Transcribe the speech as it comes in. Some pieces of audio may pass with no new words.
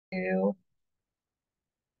to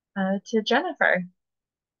Jennifer.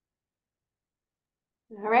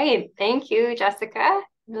 All right. Thank you, Jessica.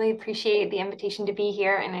 Really appreciate the invitation to be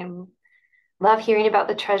here. And I love hearing about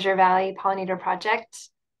the Treasure Valley Pollinator Project.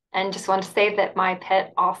 And just want to say that my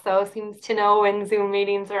pet also seems to know when Zoom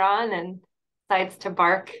meetings are on and decides to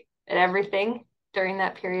bark at everything during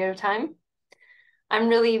that period of time. I'm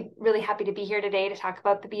really, really happy to be here today to talk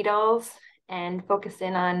about the beetles and focus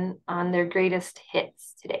in on their greatest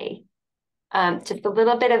hits today. Just a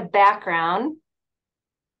little bit of background.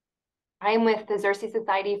 I'm with the Xerces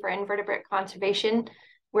Society for Invertebrate Conservation.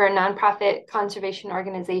 We're a nonprofit conservation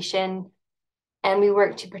organization, and we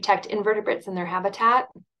work to protect invertebrates in their habitat.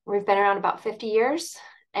 We've been around about 50 years,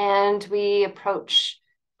 and we approach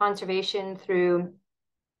conservation through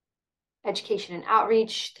education and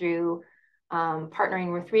outreach, through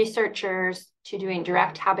partnering with researchers, to doing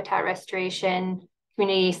direct habitat restoration,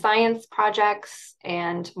 community science projects,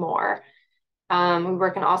 and more. We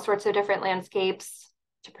work in all sorts of different landscapes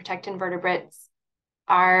to protect invertebrates.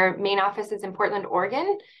 Our main office is in Portland,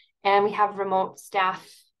 Oregon, and we have remote staff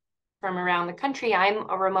from around the country. I'm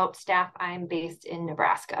a remote staff. I'm based in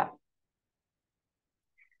Nebraska,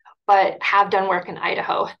 but have done work in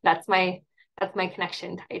Idaho. That's my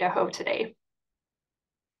connection to Idaho today.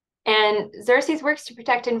 And Xerces works to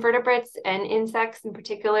protect invertebrates and insects in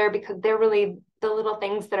particular because they're really the little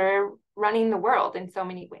things that are running the world in so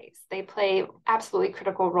many ways. They play absolutely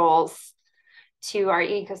critical roles to our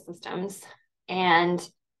ecosystems. And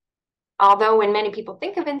although when many people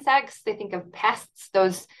think of insects, they think of pests,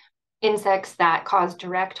 those insects that cause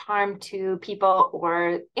direct harm to people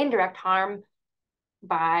or indirect harm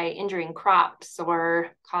by injuring crops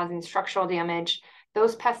or causing structural damage.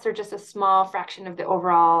 Those pests are just a small fraction of the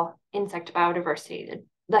overall insect biodiversity.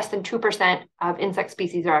 Less than 2% of insect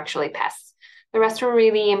species are actually pests. The rest are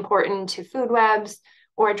really important to food webs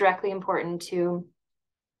or directly important to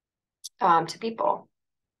people.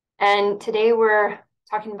 And today we're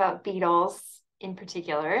talking about beetles in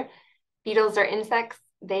particular. Beetles are insects.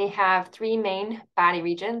 They have three main body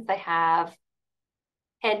regions. They have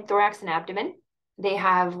head, thorax, and abdomen. They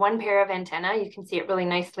have one pair of antennae. You can see it really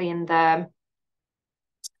nicely in the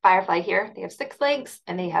firefly here. They have 6 legs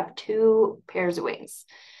and they have 2 pairs of wings.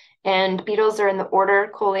 And beetles are in the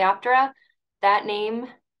order Coleoptera. That name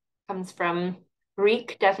comes from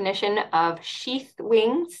Greek definition of sheath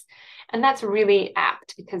wings. And that's really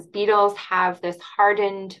apt because beetles have this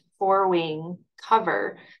hardened forewing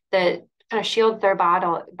cover that kind of shields their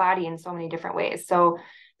body in so many different ways. So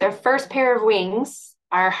their first pair of wings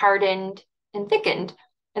are hardened and thickened.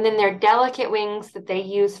 And then their delicate wings that they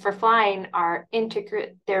use for flying are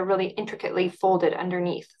intricate. They're really intricately folded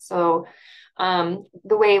underneath. So the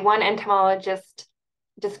way one entomologist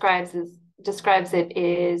describes it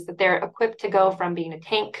is that they're equipped to go from being a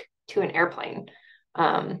tank to an airplane.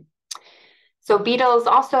 So beetles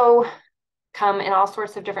also come in all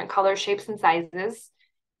sorts of different colors, shapes, and sizes.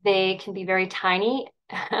 They can be very tiny,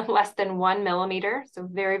 less than 1 millimeter, so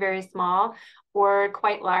very, very small, or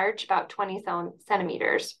quite large, about 20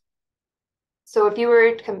 centimeters. So if you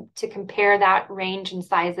were to compare that range in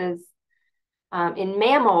sizes in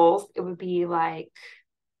mammals, it would be like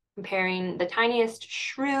comparing the tiniest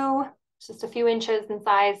shrew, just a few inches in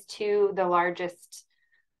size, to the largest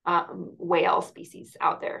whale species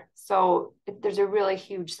out there. So there's a really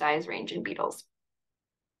huge size range in beetles.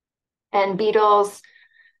 And beetles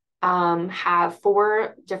have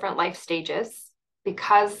 4 different life stages.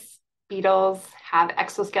 Because beetles have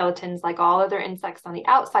exoskeletons like all other insects on the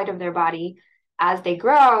outside of their body, as they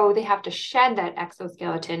grow, they have to shed that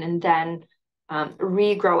exoskeleton and then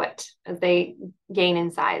regrow it as they gain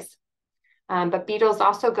in size. But beetles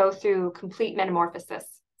also go through complete metamorphosis.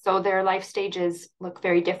 So their life stages look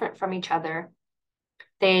very different from each other.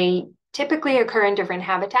 They typically occur in different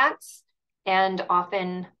habitats and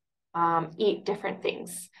often eat different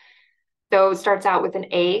things. So it starts out with an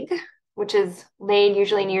egg, which is laid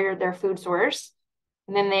usually near their food source.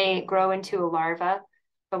 And then they grow into a larva.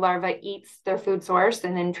 The larva eats their food source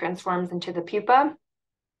and then transforms into the pupa.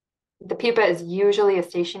 The pupa is usually a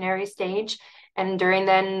stationary stage. And during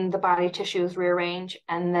then, the body tissues rearrange,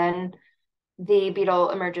 and then the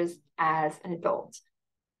beetle emerges as an adult.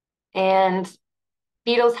 And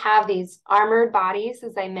beetles have these armored bodies,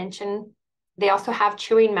 as I mentioned. They also have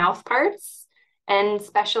chewing mouth parts and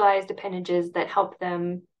specialized appendages that help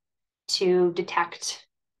them to detect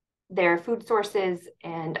their food sources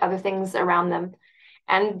and other things around them.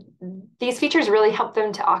 And these features really help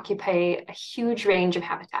them to occupy a huge range of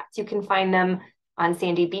habitats. You can find them on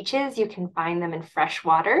sandy beaches, you can find them in fresh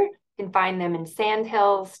water, you can find them in sand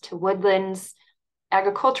hills to woodlands,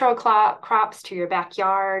 agricultural crops to your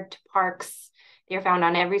backyard, to parks. They're found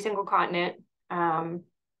on every single continent.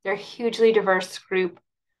 They're a hugely diverse group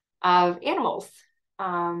of animals.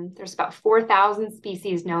 There's about 4,000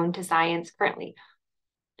 species known to science currently.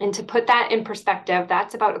 And to put that in perspective,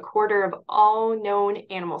 that's about a quarter of all known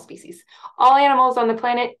animal species. All animals on the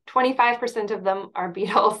planet, 25% of them are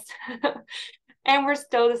beetles. And we're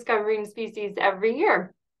still discovering species every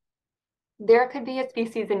year. There could be a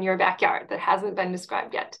species in your backyard that hasn't been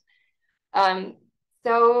described yet.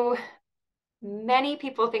 So many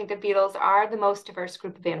people think that beetles are the most diverse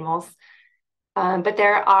group of animals, but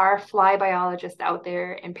there are fly biologists out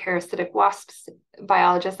there and parasitic wasps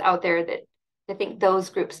biologists out there that think those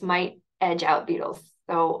groups might edge out beetles.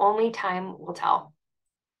 So only time will tell.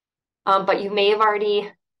 But you may have already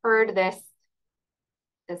heard this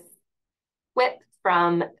quip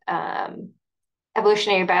from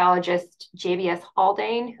evolutionary biologist J.B.S.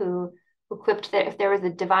 Haldane, who quipped that if there was a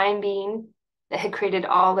divine being that had created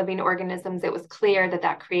all living organisms, it was clear that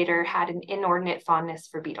that creator had an inordinate fondness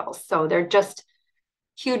for beetles. So they're just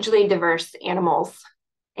hugely diverse animals,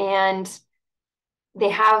 and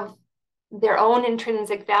they have their own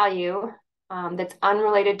intrinsic value that's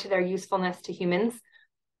unrelated to their usefulness to humans,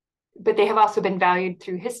 but they have also been valued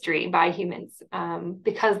through history by humans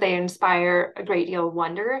because they inspire a great deal of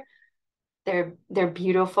wonder. They're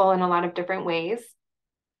beautiful in a lot of different ways,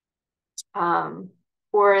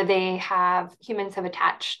 or humans have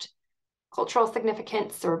attached cultural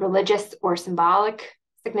significance or religious or symbolic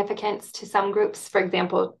significance to some groups. For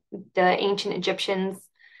example, the ancient Egyptians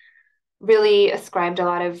really ascribed a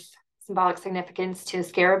lot of symbolic significance to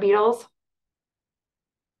scarab beetles.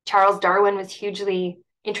 Charles Darwin was hugely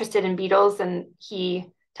interested in beetles, and he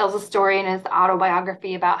tells a story in his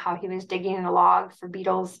autobiography about how he was digging in a log for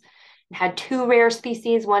beetles and had two rare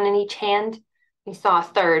species, one in each hand. He saw a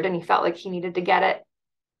third and he felt like he needed to get it.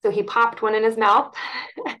 So he popped one in his mouth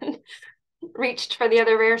and reached for the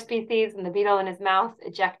other rare species, and the beetle in his mouth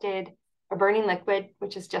ejected a burning liquid,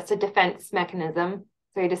 which is just a defense mechanism.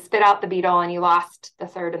 So he had to spit out the beetle, and he lost the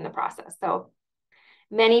third in the process. So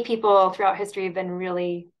many people throughout history have been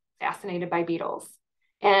really fascinated by beetles.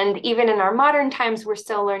 And even in our modern times, we're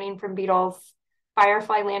still learning from beetles.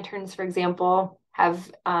 Firefly lanterns, for example,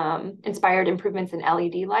 have inspired improvements in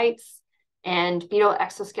LED lights, and beetle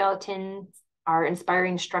exoskeletons are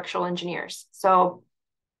inspiring structural engineers. So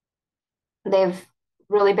they've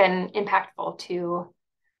really been impactful to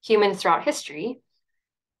humans throughout history.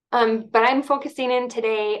 But I'm focusing in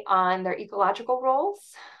today on their ecological roles.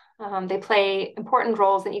 They play important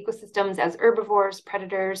roles in ecosystems as herbivores,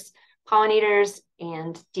 predators, pollinators,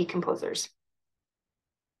 and decomposers.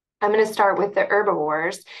 I'm going to start with the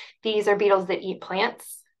herbivores. These are beetles that eat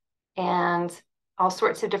plants and all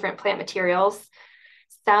sorts of different plant materials.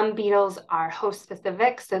 Some beetles are host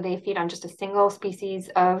specific, so they feed on just a single species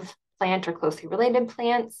of plant or closely related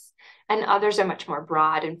plants, and others are much more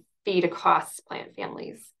broad and feed across plant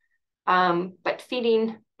families. But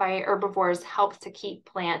feeding by herbivores helps to keep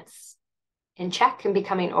plants in check and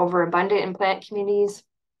becoming overabundant in plant communities.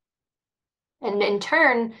 And in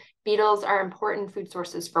turn, beetles are important food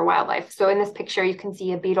sources for wildlife. So in this picture, you can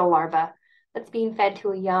see a beetle larva that's being fed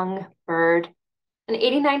to a young bird. And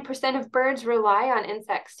 89% of birds rely on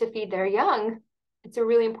insects to feed their young. It's a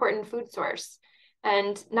really important food source.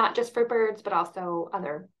 And not just for birds, but also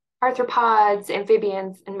other arthropods,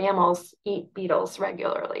 amphibians, and mammals eat beetles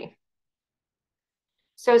regularly.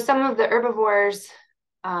 So some of the herbivores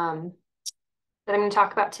that I'm going to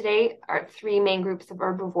talk about today are three main groups of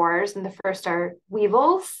herbivores, and the first are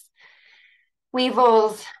weevils.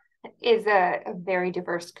 Weevils is a very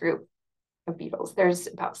diverse group of beetles. There's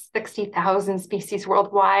about 60,000 species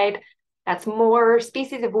worldwide. That's more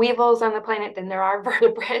species of weevils on the planet than there are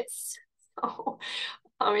vertebrates. So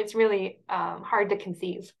it's really hard to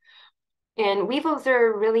conceive. And weevils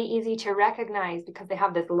are really easy to recognize because they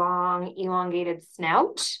have this long, elongated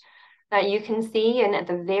snout that you can see. And at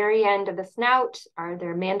the very end of the snout are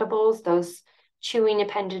their mandibles, those chewing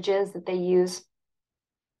appendages that they use.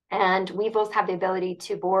 And weevils have the ability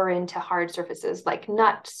to bore into hard surfaces like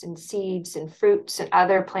nuts and seeds and fruits and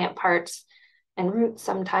other plant parts and roots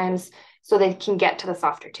sometimes, so they can get to the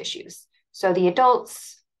softer tissues. So the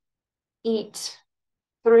adults eat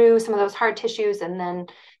through some of those hard tissues, and then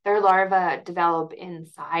their larvae develop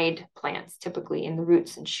inside plants, typically in the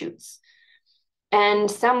roots and shoots.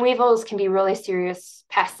 And some weevils can be really serious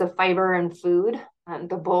pests of fiber and food.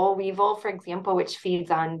 The boll weevil, for example, which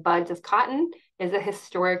feeds on buds of cotton, is a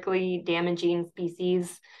historically damaging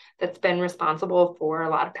species that's been responsible for a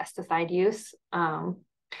lot of pesticide use.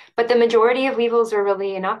 But the majority of weevils are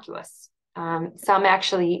really innocuous. Some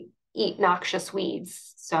actually eat noxious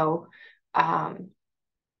weeds. So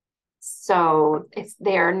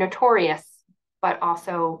they are notorious, but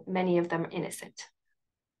also many of them innocent.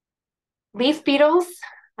 Leaf beetles.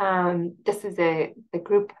 This is the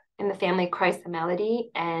group in the family Chrysomelidae,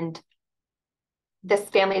 and this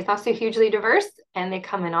family is also hugely diverse, and they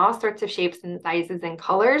come in all sorts of shapes and sizes and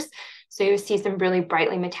colors. So you see some really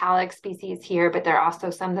brightly metallic species here, but there are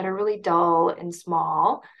also some that are really dull and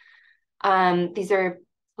small. These are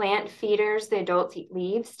plant feeders. The adults eat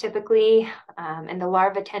leaves typically, and the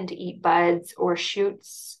larvae tend to eat buds or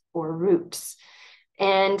shoots or roots.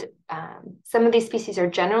 And some of these species are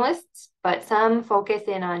generalists, but some focus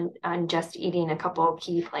in on just eating a couple of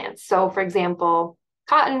key plants. So for example,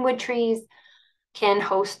 cottonwood trees can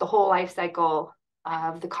host the whole life cycle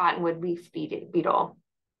of the cottonwood leaf beetle.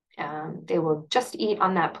 They will just eat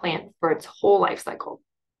on that plant for its whole life cycle.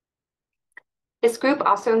 This group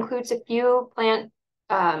also includes a few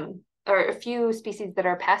a few species that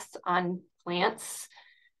are pests on plants.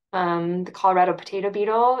 The Colorado potato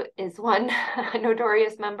beetle is one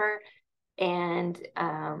notorious member, and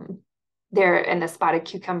the spotted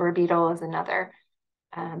cucumber beetle is another.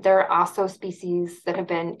 There are also species that have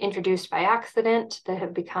been introduced by accident that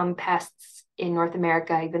have become pests in North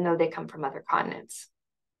America, even though they come from other continents.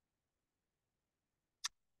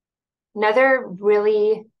 Another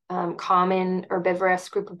really common herbivorous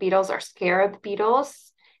group of beetles are scarab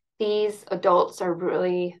beetles. These adults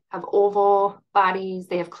have oval bodies,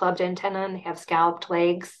 they have clubbed antennae, and they have scalloped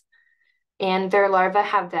legs. And their larvae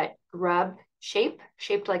have that grub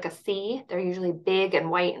shaped like a C. They're usually big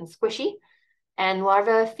and white and squishy. And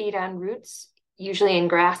larvae feed on roots, usually in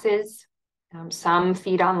grasses. Some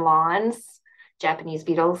feed on lawns, Japanese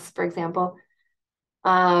beetles, for example.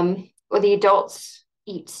 Or the adults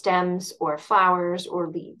eat stems or flowers or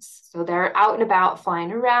leaves. So they're out and about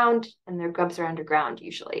flying around, and their grubs are underground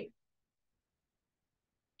usually.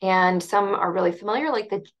 And some are really familiar,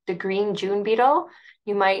 like the green June beetle.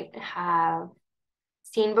 You might have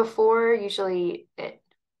seen before. Usually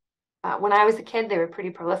when I was a kid, they were pretty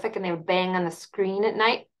prolific, and they would bang on the screen at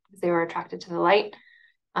night because they were attracted to the light.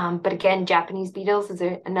 But again, Japanese beetles is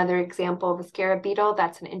another example of a scarab beetle.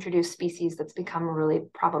 That's an introduced species that's become a really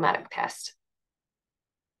problematic pest.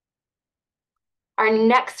 Our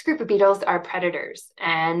next group of beetles are predators,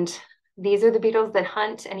 and these are the beetles that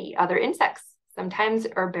hunt and eat other insects, sometimes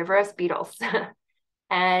herbivorous beetles.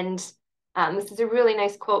 And this is a really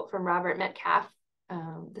nice quote from Robert Metcalf.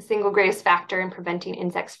 The single greatest factor in preventing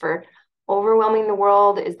insects from overwhelming the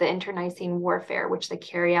world is the internecine warfare, which they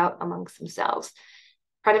carry out amongst themselves.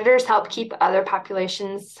 Predators help keep other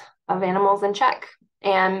populations of animals in check.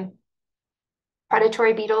 And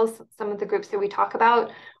predatory beetles, some of the groups that we talk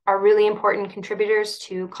about, are really important contributors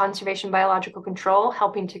to conservation biological control,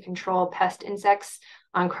 helping to control pest insects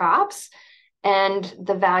on crops. And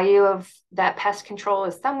the value of that pest control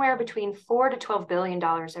is somewhere between $4 to $12 billion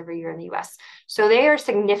every year in the US. So they are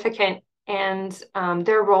significant, and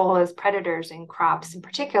their role as predators in crops in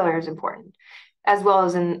particular is important, as well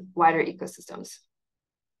as in wider ecosystems.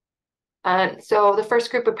 So the first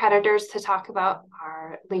group of predators to talk about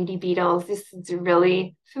are lady beetles. This is a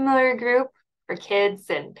really familiar group for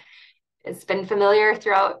kids, and it's been familiar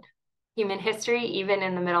throughout human history, even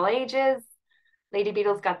in the Middle Ages. Lady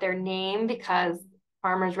beetles got their name because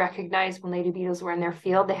farmers recognized when lady beetles were in their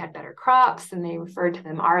field, they had better crops, and they referred to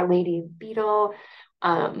them Our Lady Beetle.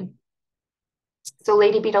 So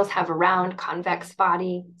lady beetles have a round, convex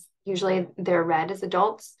body. Usually they're red as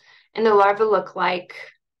adults, and the larvae look like,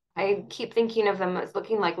 I keep thinking of them as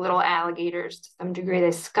looking like little alligators to some degree.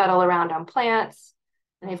 They scuttle around on plants,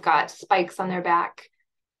 and they've got spikes on their back.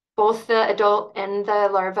 Both the adult and the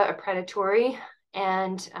larva are predatory,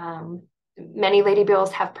 and many lady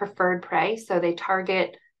beetles have preferred prey. So they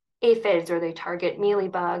target aphids, or they target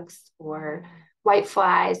mealybugs, or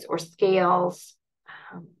whiteflies, or scales.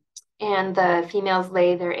 And the females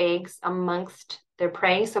lay their eggs amongst their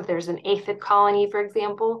prey. So if there's an aphid colony, for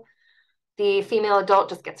example, the female adult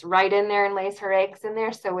just gets right in there and lays her eggs in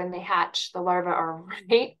there. So when they hatch, the larvae are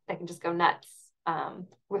right, they can just go nuts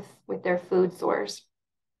with their food source.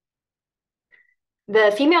 The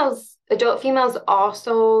adult females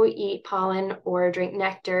also eat pollen or drink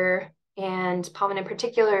nectar, and pollen in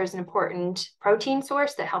particular is an important protein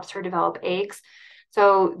source that helps her develop eggs.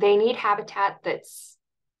 So they need habitat that's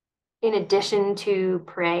in addition to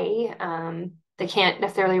prey. They can't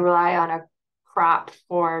necessarily rely on a crop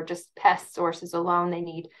for just pest sources alone. They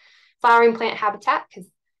need flowering plant habitat because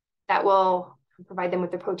that will provide them with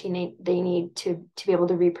the protein they need to be able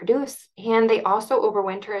to reproduce. And they also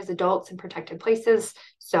overwinter as adults in protected places,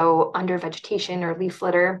 so under vegetation or leaf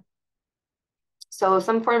litter. So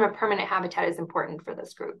some form of permanent habitat is important for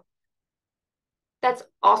this group. That's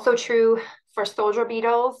also true for soldier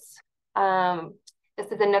beetles.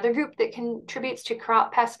 This is another group that contributes to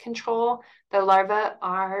crop pest control. The larvae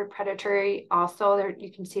are predatory also. There,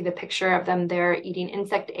 you can see the picture of them there eating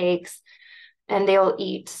insect eggs, and they will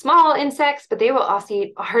eat small insects, but they will also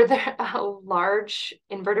eat other large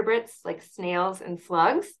invertebrates like snails and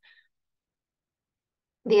slugs.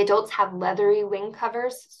 The adults have leathery wing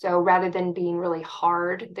covers, so rather than being really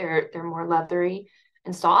hard, they're more leathery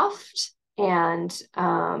and soft, and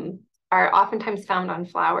are oftentimes found on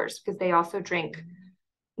flowers because they also drink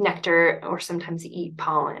nectar or sometimes eat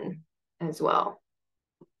pollen as well.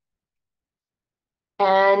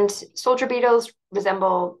 And soldier beetles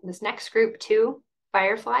resemble this next group too,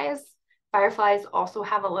 fireflies. Fireflies also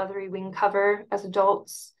have a leathery wing cover as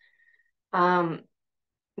adults.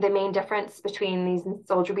 The main difference between these and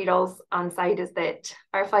soldier beetles on site is that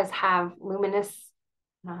fireflies have luminescent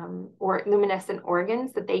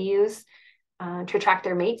organs that they use to attract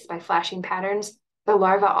their mates by flashing patterns. The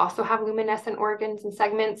larvae also have luminescent organs and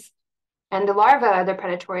segments, and the larvae are the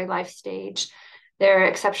predatory life stage. They're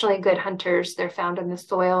exceptionally good hunters. They're found in the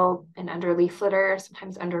soil and under leaf litter,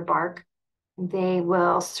 sometimes under bark. They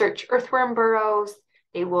will search earthworm burrows.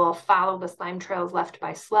 They will follow the slime trails left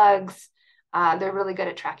by slugs. They're really good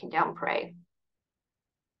at tracking down prey.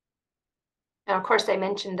 And of course, I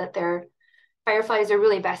mentioned that their fireflies are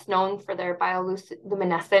really best known for their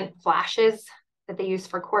bioluminescent flashes that they use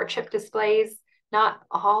for courtship displays. Not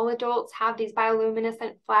all adults have these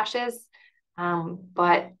bioluminescent flashes,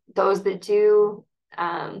 but those that do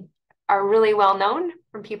are really well known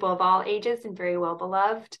from people of all ages and very well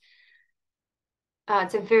beloved.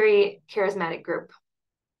 It's a very charismatic group.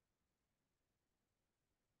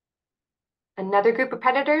 Another group of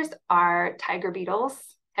predators are tiger beetles.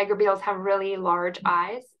 Tiger beetles have really large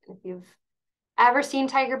eyes. If you've ever seen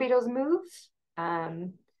tiger beetles move,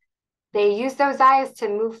 they use those eyes to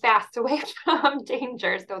move fast away from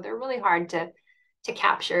danger. So they're really hard to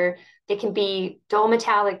capture. They can be dull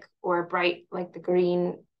metallic or bright, like the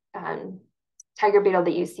green tiger beetle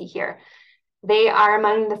that you see here. They are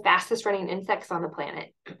among the fastest running insects on the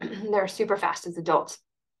planet. They're super fast as adults.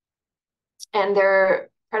 And they're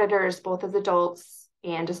predators both as adults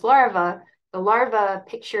and as larvae. The larvae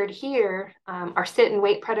pictured here are sit and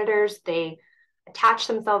wait predators. They attach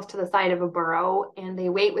themselves to the side of a burrow and they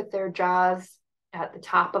wait with their jaws at the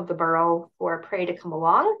top of the burrow for prey to come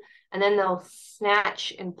along. And then they'll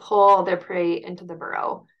snatch and pull their prey into the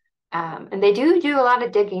burrow. And they do a lot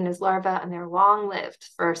of digging as larvae, and they're long-lived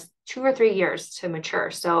for 2 or 3 years to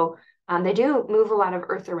mature. So they do move a lot of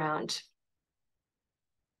earth around.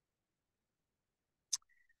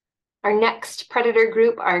 Our next predator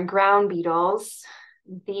group are ground beetles.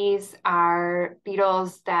 These are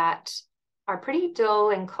beetles that are pretty dull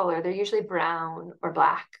in color. They're usually brown or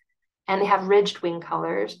black, and they have ridged wing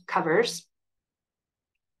covers.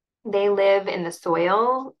 They live in the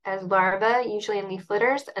soil as larvae, usually in leaf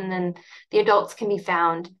litters, and then the adults can be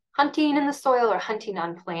found hunting in the soil or hunting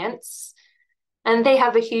on plants. And they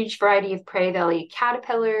have a huge variety of prey. They'll eat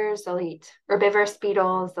caterpillars, they'll eat herbivorous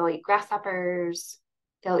beetles, they'll eat grasshoppers,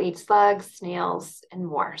 they'll eat slugs, snails, and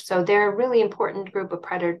more. So they're a really important group of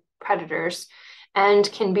predators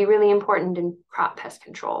and can be really important in crop pest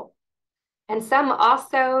control. And some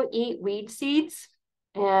also eat weed seeds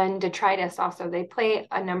and detritus also. They play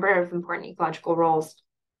a number of important ecological roles.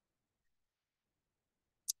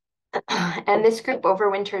 And this group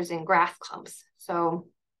overwinters in grass clumps. So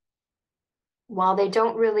while they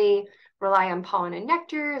don't really rely on pollen and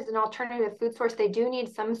nectar as an alternative food source, they do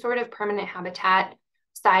need some sort of permanent habitat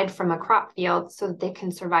aside from a crop field so that they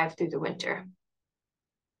can survive through the winter.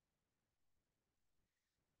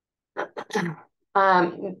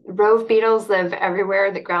 Rove beetles live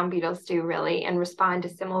everywhere that ground beetles do, really, and respond to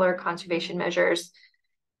similar conservation measures.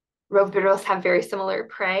 Rove beetles have very similar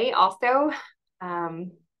prey also.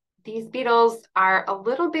 These beetles are a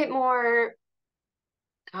little bit more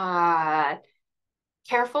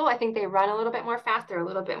careful. I think they run a little bit more fast. They're a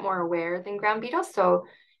little bit more aware than ground beetles. So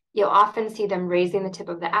you'll often see them raising the tip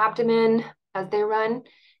of the abdomen as they run.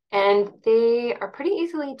 And they are pretty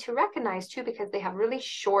easily to recognize too, because they have really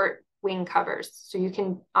short wing covers. So you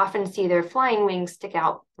can often see their flying wings stick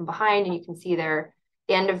out from behind, and you can see the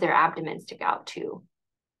end of their abdomen stick out too.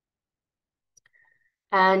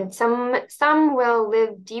 And some will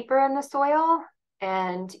live deeper in the soil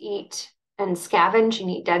and eat and scavenge and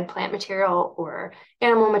eat dead plant material or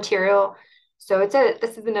animal material. So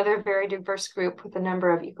this is another very diverse group with a number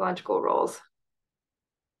of ecological roles.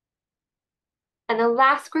 And the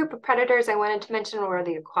last group of predators I wanted to mention were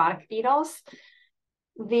the aquatic beetles.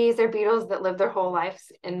 These are beetles that live their whole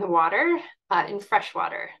lives in the water, in fresh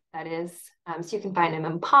water, that is. So you can find them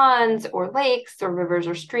in ponds or lakes or rivers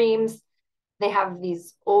or streams. They have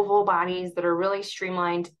these oval bodies that are really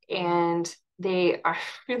streamlined, and they are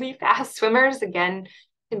really fast swimmers. Again,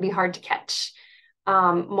 can be hard to catch.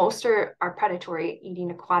 Most are predatory,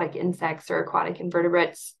 eating aquatic insects or aquatic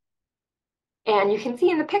invertebrates. And you can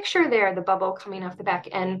see in the picture there, the bubble coming off the back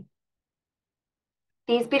end.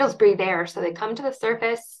 These beetles breathe air, so they come to the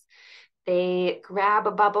surface, they grab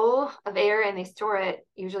a bubble of air and they store it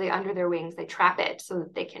usually under their wings. They trap it so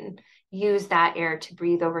that they can use that air to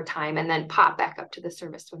breathe over time and then pop back up to the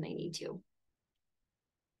surface when they need to.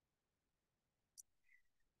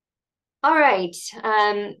 All right,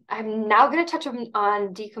 I'm now going to touch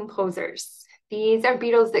on decomposers. These are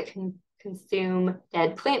beetles that can consume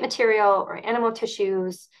dead plant material or animal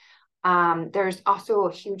tissues. There's also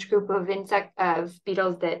a huge group of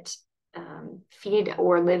beetles that feed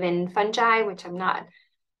or live in fungi, which I'm not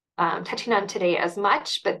touching on today as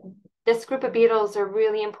much, but this group of beetles are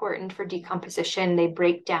really important for decomposition. They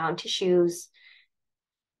break down tissues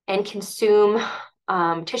and consume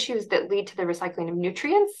tissues that lead to the recycling of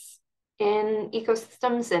nutrients in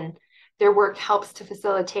ecosystems, and their work helps to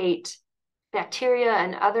facilitate bacteria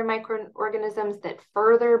and other microorganisms that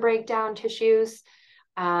further break down tissues.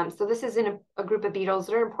 So this is in a group of beetles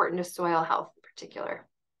that are important to soil health in particular.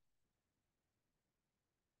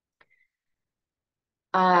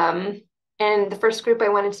 And the first group I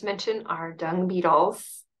wanted to mention are dung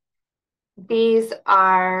beetles. These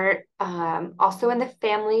are also in the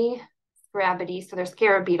family Scarabidae, so they're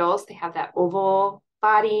scarab beetles. They have that oval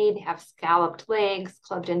body, they have scalloped legs,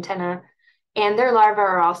 clubbed antenna, and their larvae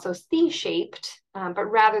are also C-shaped, but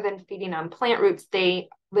rather than feeding on plant roots, they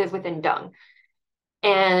live within dung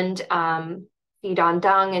and feed on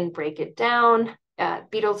dung and break it down.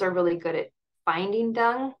 Beetles are really good at finding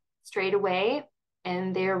dung straight away,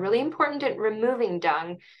 and they're really important at removing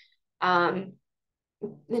dung.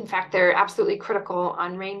 In fact, they're absolutely critical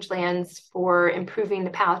on rangelands for improving the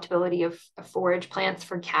palatability of forage plants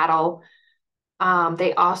for cattle.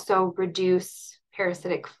 They also reduce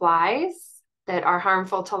parasitic flies that are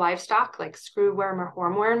harmful to livestock, like screwworm or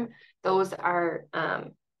hornworm. Those are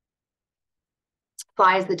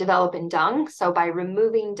flies that develop in dung. So by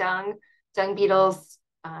removing dung beetles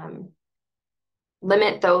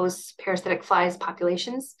limit those parasitic flies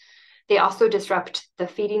populations. They also disrupt the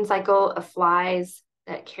feeding cycle of flies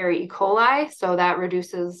that carry E. coli, so that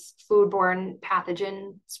reduces foodborne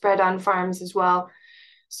pathogen spread on farms as well.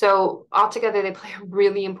 So altogether, they play a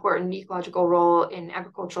really important ecological role in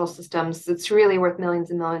agricultural systems. It's really worth millions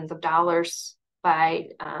and millions of dollars by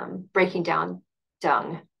breaking down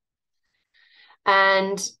dung.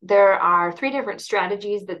 And there are 3 different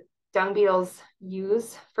strategies that dung beetles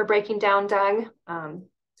use for breaking down dung.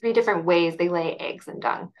 3 different ways they lay eggs in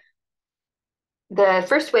dung. The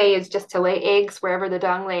first way is just to lay eggs wherever the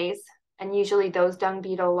dung lays, and usually those dung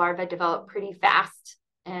beetle larvae develop pretty fast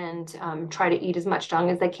and try to eat as much dung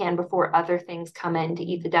as they can before other things come in to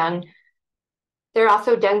eat the dung. There are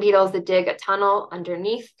also dung beetles that dig a tunnel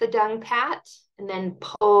underneath the dung pat and then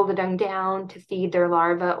pull the dung down to feed their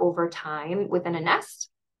larvae over time within a nest.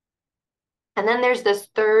 And then there's this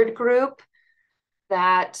third group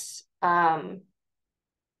that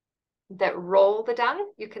roll the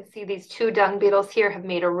dung. You can see these 2 dung beetles here have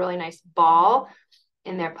made a really nice ball,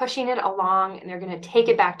 and they're pushing it along, and they're going to take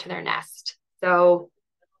it back to their nest. So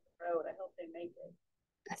I hope they make it.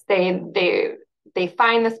 they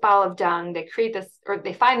find this ball of dung, they create this, or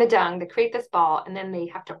they find the dung, they create this ball, and then they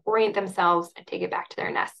have to orient themselves and take it back to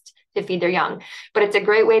their nest to feed their young. But it's a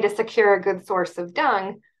great way to secure a good source of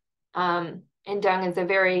dung. And dung is a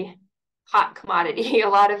very hot commodity. A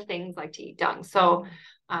lot of things like to eat dung. So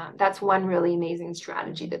that's one really amazing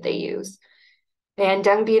strategy that they use. And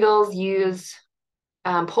dung beetles use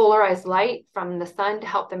polarized light from the sun to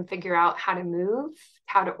help them figure out how to move,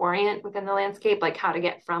 how to orient within the landscape, like how to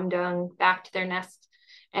get from dung back to their nest.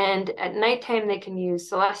 And at nighttime, they can use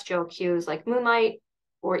celestial cues like moonlight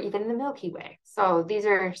or even the Milky Way. So these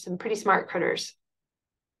are some pretty smart critters.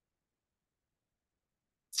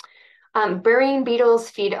 Burying beetles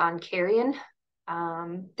feed on carrion.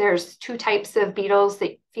 There's 2 types of beetles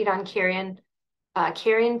that feed on carrion.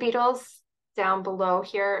 Carrion beetles down below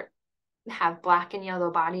here have black and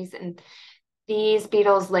yellow bodies, and these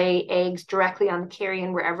beetles lay eggs directly on the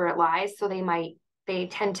carrion wherever it lies. So they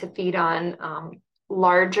tend to feed on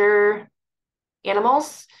larger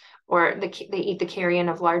animals, or they eat the carrion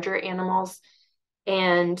of larger animals.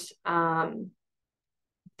 And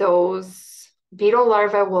those beetle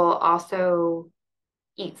larvae will also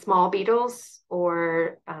eat small beetles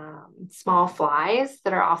or small flies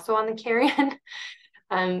that are also on the carrion.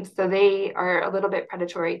 So they are a little bit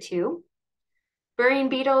predatory too. Burying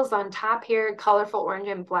beetles on top here, colorful orange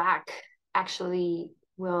and black, actually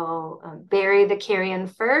will bury the carrion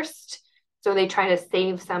first. So they try to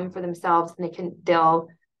save some for themselves, and they'll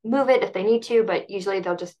move it if they need to, but usually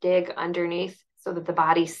they'll just dig underneath so that the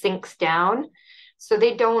body sinks down. So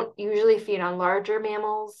they don't usually feed on larger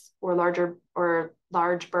mammals or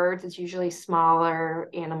large birds. It's usually smaller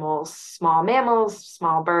animals, small mammals,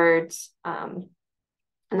 small birds. And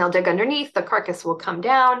they'll dig underneath, the carcass will come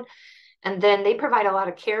down, and then they provide a lot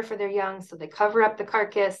of care for their young. So they cover up the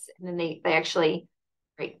carcass, and then they actually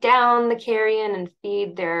break down the carrion and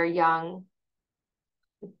feed their young,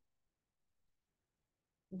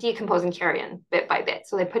 decomposing carrion bit by bit.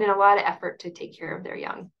 So they put in a lot of effort to take care of their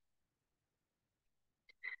young.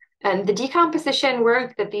 And the decomposition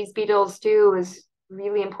work that these beetles do is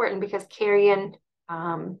really important because carrion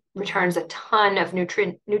returns a ton of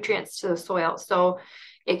nutrients to the soil. So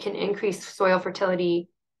it can increase soil fertility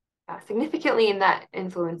significantly, and that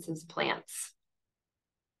influences plants.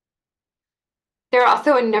 There are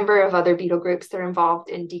also a number of other beetle groups that are involved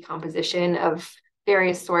in decomposition of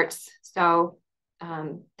various sorts. So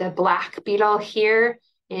the black beetle here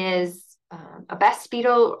is a best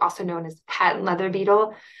beetle, also known as patent leather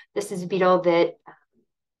beetle. This is a beetle that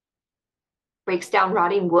breaks down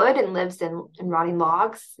rotting wood and lives in rotting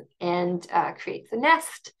logs and creates a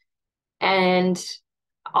nest, and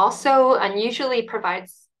also unusually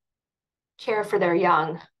provides care for their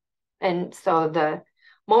young. And so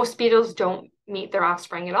most beetles don't meet their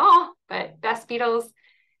offspring at all, but best beetles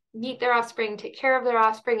meet their offspring, take care of their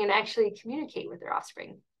offspring, and actually communicate with their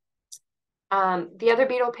offspring. The other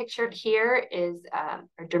beetle pictured here is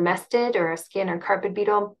a dermestid or a skin or carpet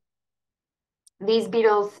beetle. These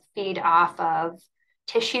beetles feed off of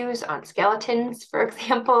tissues on skeletons, for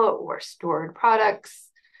example, or stored products.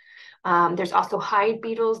 There's also hide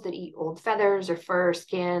beetles that eat old feathers or fur,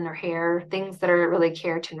 skin, or hair, things that are really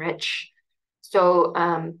keratin rich. So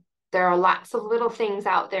there are lots of little things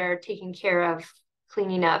out there taking care of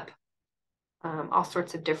cleaning up all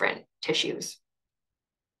sorts of different tissues.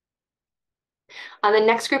 The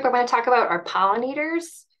next group I'm going to talk about are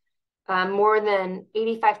pollinators. More than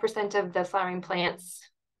 85% of the flowering plants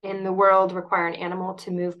in the world require an animal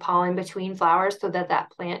to move pollen between flowers so that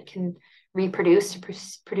that plant can reproduce,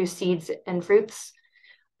 produce seeds and fruits.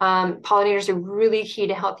 Pollinators are really key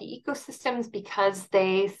to healthy ecosystems because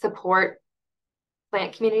they support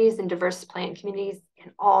plant communities and diverse plant communities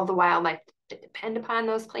and all the wildlife that depend upon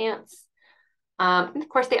those plants. And of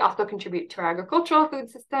course, they also contribute to our agricultural food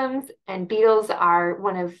systems, and beetles are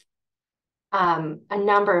one of a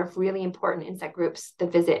number of really important insect groups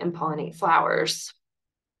that visit and pollinate flowers.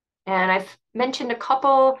 And I've mentioned a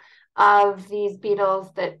couple of these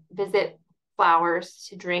beetles that visit flowers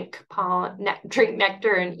to drink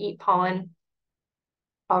nectar and eat pollen.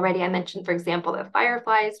 Already I mentioned, for example, that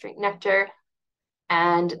fireflies drink nectar,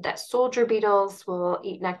 and that soldier beetles will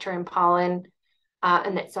eat nectar and pollen,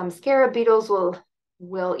 and that some scarab beetles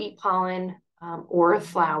will eat pollen or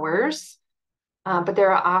flowers. But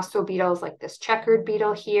there are also beetles like this checkered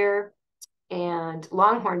beetle here and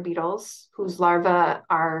longhorn beetles whose larvae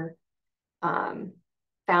are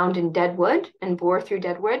found in dead wood and bore through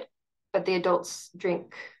dead wood, but the adults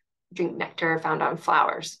drink nectar found on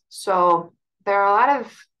flowers. So there are a lot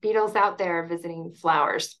of beetles out there visiting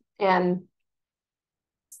flowers, and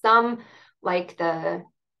some, like the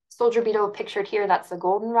soldier beetle pictured here, that's the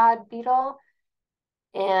goldenrod beetle,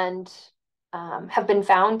 and have been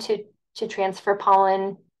found to transfer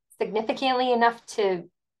pollen significantly enough to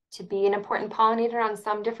be an important pollinator on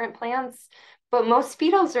some different plants. But most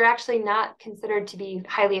beetles are actually not considered to be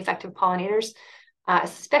highly effective pollinators,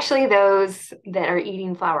 especially those that are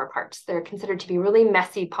eating flower parts. They're considered to be really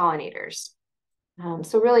messy pollinators.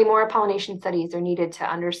 So really more pollination studies are needed to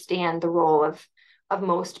understand the role of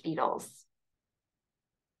most beetles.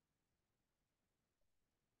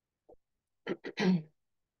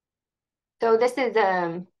 So this is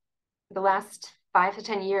the last 5 to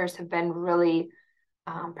 10 years have been really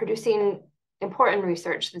producing important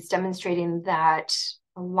research that's demonstrating that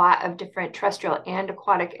a lot of different terrestrial and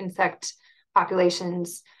aquatic insect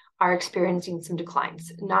populations are experiencing some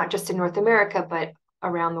declines, not just in North America, but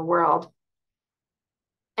around the world.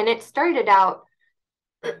 And it started out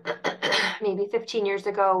maybe 15 years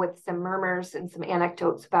ago with some murmurs and some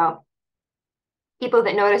anecdotes about people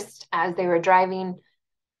that noticed as they were driving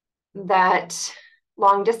that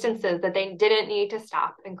long distances that they didn't need to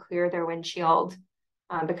stop and clear their windshield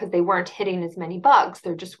because they weren't hitting as many bugs.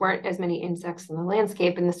 There just weren't as many insects in the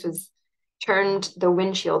landscape. And this was turned the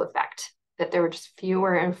windshield effect, that there were just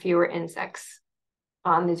fewer and fewer insects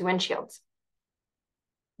on these windshields.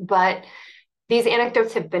 But these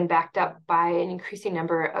anecdotes have been backed up by an increasing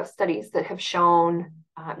number of studies that have shown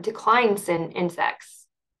declines in insects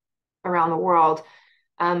around the world.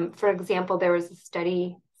 For example, there was a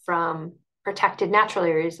study from protected natural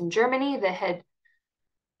areas in Germany that had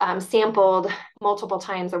sampled multiple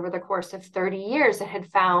times over the course of 30 years and had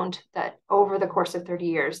found that over the course of 30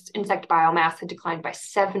 years, insect biomass had declined by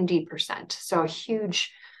 70%. So a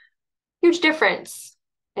huge, huge difference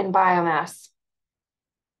in biomass.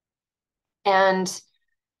 And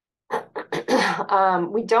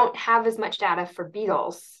we don't have as much data for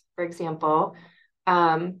beetles, for example.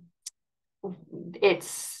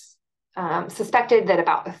 It's suspected that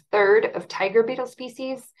about a third of tiger beetle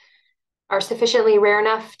species are sufficiently rare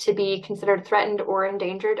enough to be considered threatened or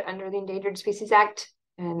endangered under the Endangered Species Act.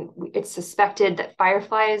 And it's suspected that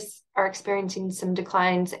fireflies are experiencing some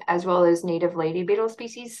declines, as well as native lady beetle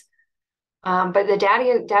species. But the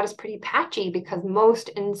data is pretty patchy because most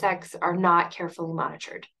insects are not carefully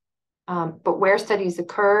monitored. But where studies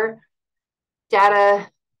occur, data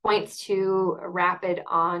points to a rapid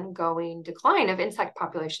ongoing decline of insect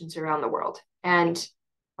populations around the world. And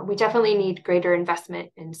we definitely need greater investment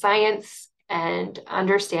in science and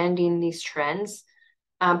understanding these trends.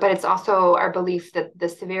 But it's also our belief that the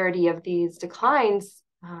severity of these declines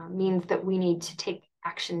means that we need to take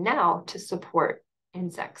action now to support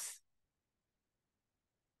insects.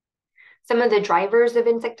 Some of the drivers of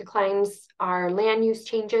insect declines are land use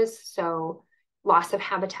changes, so loss of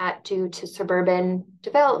habitat due to suburban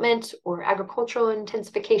development or agricultural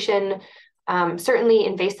intensification. Certainly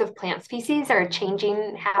invasive plant species are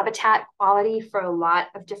changing habitat quality for a lot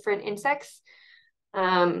of different insects.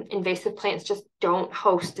 Invasive plants just don't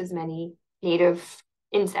host as many native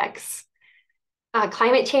insects.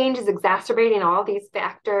 Climate change is exacerbating all these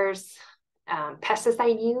factors.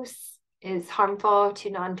 Pesticide use is harmful to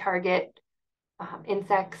non-target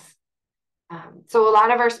insects. So a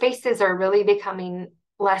lot of our spaces are really becoming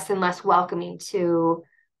less and less welcoming to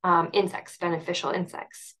insects, beneficial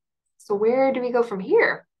insects. So where do we go from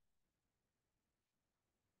here?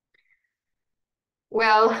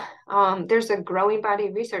 Well, there's a growing body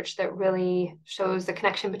of research that really shows the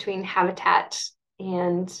connection between habitat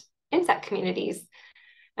and insect communities.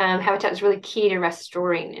 Habitat is really key to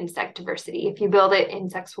restoring insect diversity. If you build it,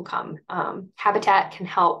 insects will come. Habitat can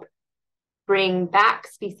help bring back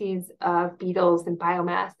species of beetles and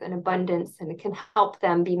biomass and abundance, and it can help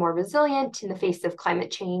them be more resilient in the face of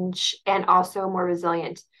climate change and also more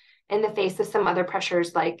resilient in the face of some other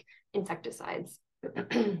pressures like insecticides.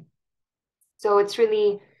 So it's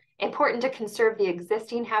really important to conserve the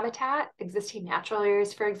existing habitat, existing natural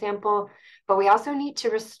areas, for example, but we also need to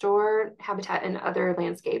restore habitat in other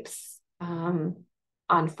landscapes, on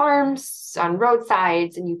farms, on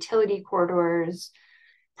roadsides, and utility corridors,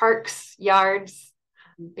 parks, yards,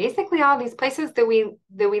 basically all these places that we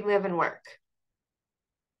live and work.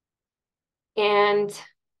 And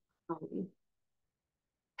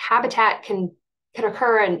habitat can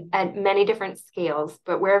occur at many different scales,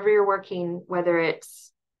 but wherever you're working, whether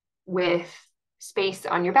it's with space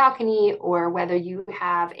on your balcony or whether you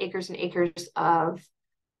have acres and acres of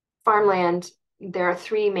farmland, there are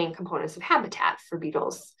three main components of habitat for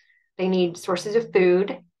beetles. They need sources of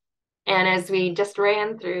food. And as we just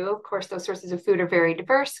ran through, of course, those sources of food are very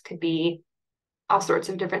diverse, could be all sorts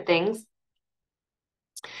of different things.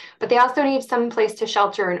 But they also need some place to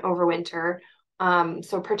shelter and overwinter.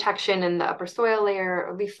 So protection in the upper soil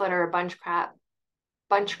layer, leaf litter, bunch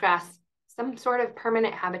grass, some sort of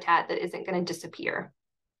permanent habitat that isn't going to disappear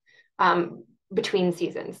between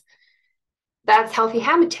seasons. That's healthy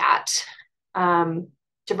habitat.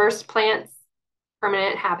 Diverse plants,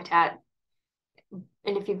 permanent habitat.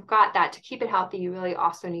 And if you've got that, to keep it healthy, you really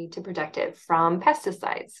also need to protect it from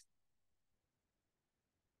pesticides.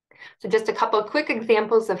 So just a couple of quick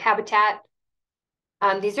examples of habitat.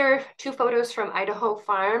 These are two photos from Idaho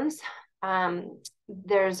farms.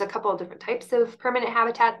 There's a couple of different types of permanent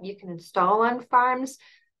habitat you can install on farms.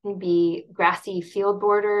 Maybe grassy field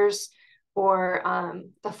borders, or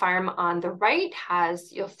the farm on the right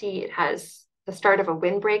you'll see it has the start of a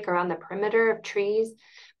windbreak around the perimeter of trees,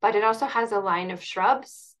 but it also has a line of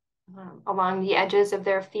shrubs along the edges of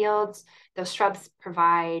their fields. Those shrubs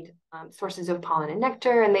provide sources of pollen and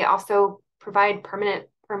nectar, and they also provide permanent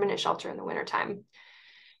shelter in the wintertime.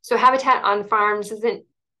 So habitat on farms isn't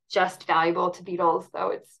just valuable to beetles, though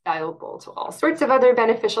it's valuable to all sorts of other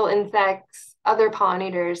beneficial insects, other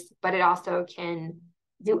pollinators, but it also can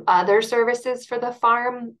do other services for the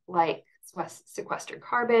farm, like sequester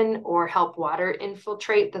carbon or help water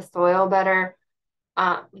infiltrate the soil better.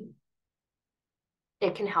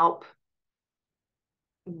 It can help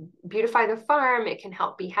beautify the farm. It can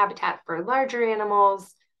help be habitat for larger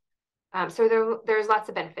animals. So there's lots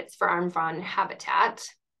of benefits for arm fawn habitat.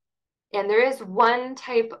 And there is one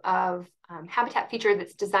type of habitat feature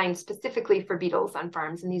that's designed specifically for beetles on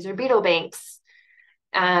farms, and these are beetle banks.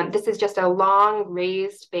 This is just a long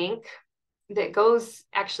raised bank that goes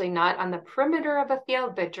actually not on the perimeter of a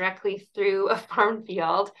field, but directly through a farm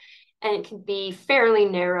field. And it can be fairly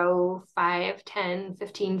narrow, 5, 10,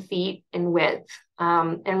 15 feet in width,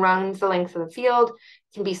 and runs the length of the field.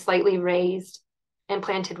 It can be slightly raised and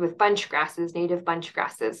planted with bunch grasses, native bunch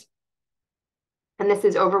grasses. And this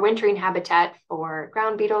is overwintering habitat for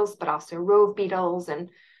ground beetles, but also rove beetles and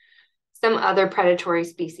some other predatory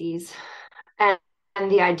species.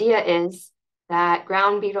 And the idea is that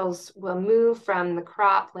ground beetles will move from the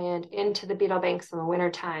cropland into the beetle banks in the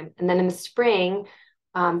wintertime. And then in the spring,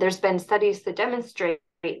 there's been studies that demonstrate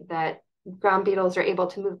that ground beetles are able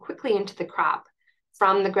to move quickly into the crop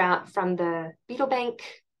from the beetle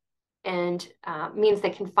bank, and means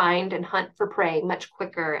they can find and hunt for prey much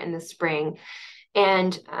quicker in the spring.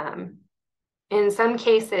 And in some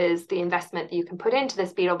cases, the investment that you can put into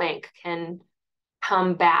this beetle bank can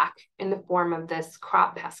come back in the form of this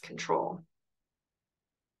crop pest control.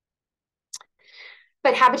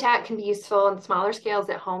 But habitat can be useful in smaller scales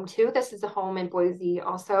at home too. This is a home in Boise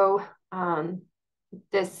also.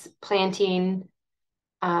 This planting,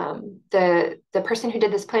 the person who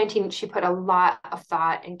did this planting, she put a lot of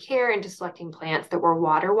thought and care into selecting plants that were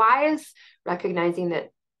water wise, recognizing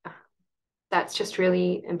that that's just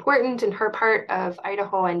really important in her part of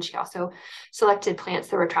Idaho. And she also selected plants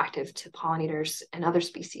that were attractive to pollinators and other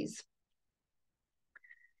species.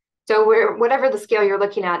 So whatever the scale you're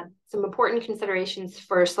looking at, some important considerations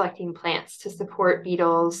for selecting plants to support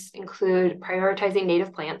beetles include prioritizing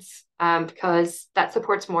native plants, because that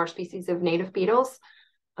supports more species of native beetles.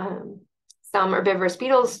 Some herbivorous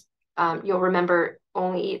beetles, you'll remember,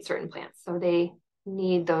 only eat certain plants, so they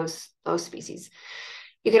need those species.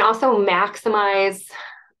 You can also maximize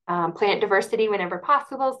plant diversity whenever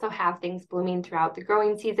possible, so have things blooming throughout the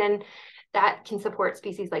growing season. That can support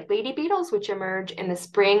species like lady beetles, which emerge in the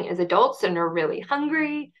spring as adults and are really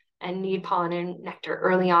hungry and need pollen and nectar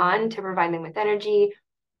early on to provide them with energy.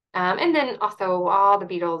 And then also all the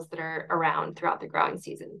beetles that are around throughout the growing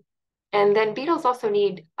season. And then beetles also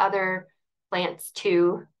need other plants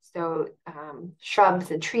too. So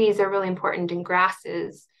shrubs and trees are really important, and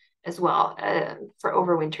grasses as well for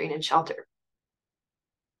overwintering and shelter.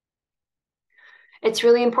 It's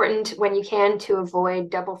really important when you can to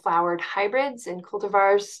avoid double-flowered hybrids and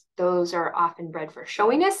cultivars. Those are often bred for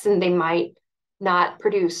showiness, and they might not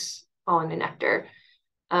produce pollen and nectar.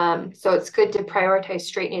 So it's good to prioritize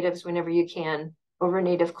straight natives whenever you can over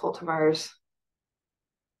native cultivars.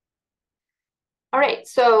 All right,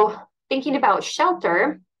 so thinking about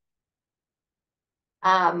shelter,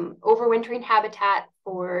 overwintering habitat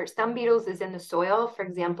for some beetles is in the soil. For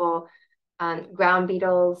example, ground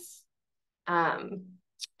beetles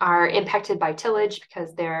are impacted by tillage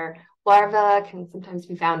because their larvae can sometimes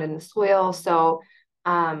be found in the soil. So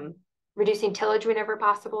reducing tillage whenever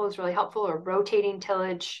possible is really helpful, or rotating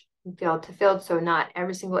tillage from field to field. So not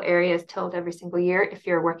every single area is tilled every single year if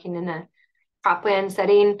you're working in a cropland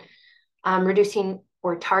setting. Reducing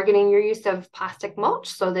or targeting your use of plastic mulch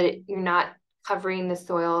so that you're not covering the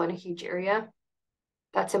soil in a huge area.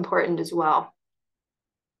 That's important as well.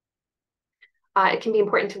 It can be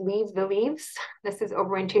important to leave the leaves. This is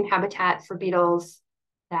overwintering habitat for beetles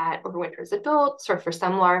that overwinter as adults, or for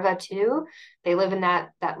some larvae too. They live in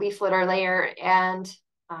that leaf litter layer, and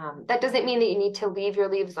that doesn't mean that you need to leave your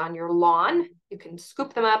leaves on your lawn. You can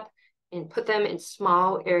scoop them up and put them in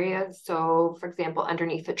small areas. So for example,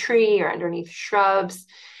 underneath a tree or underneath shrubs.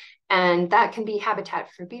 And that can be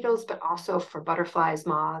habitat for beetles, but also for butterflies,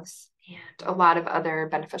 moths, and a lot of other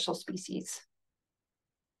beneficial species.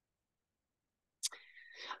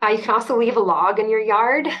 You can also leave a log in your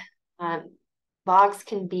yard. Logs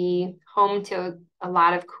can be home to a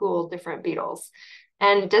lot of cool different beetles.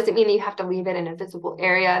 And it doesn't mean that you have to leave it in a visible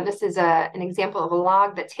area. This is an example of a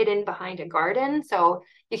log that's hidden behind a garden, so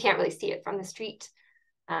you can't really see it from the street,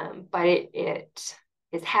 but it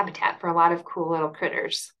is habitat for a lot of cool little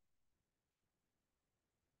critters.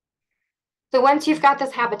 So once you've got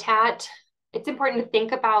this habitat, it's important to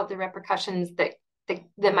think about the repercussions that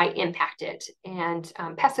might impact it. And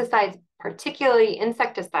pesticides, particularly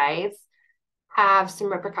insecticides, have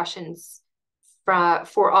some repercussions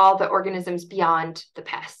for all the organisms beyond the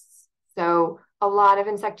pests. So a lot of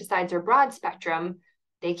insecticides are broad spectrum,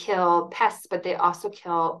 They kill pests, but they also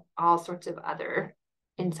kill all sorts of other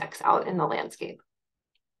insects out in the landscape.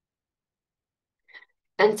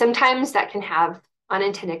 And sometimes that can have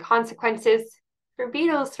unintended consequences. For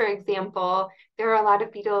beetles, for example, there are a lot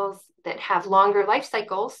of beetles that have longer life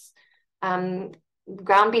cycles.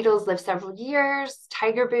 Ground beetles live several years,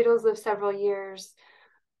 tiger beetles live several years.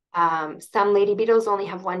 Some lady beetles only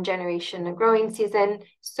have one generation of growing season.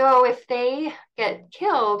 So if they get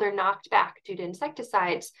killed or knocked back due to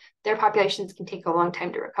insecticides, their populations can take a long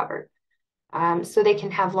time to recover. So they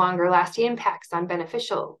can have longer lasting impacts on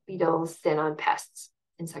beneficial beetles than on pests,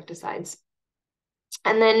 insecticides.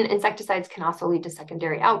 And then insecticides can also lead to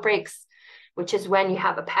secondary outbreaks, which is when you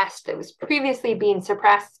have a pest that was previously being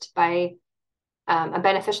suppressed by a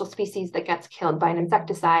beneficial species that gets killed by an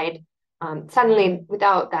insecticide. Suddenly,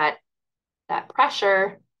 without that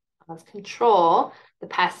pressure of control, the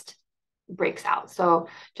pest breaks out. So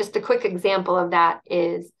just a quick example of that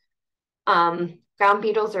is ground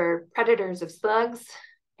beetles are predators of slugs,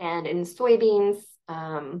 and in soybeans,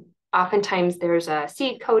 oftentimes there's a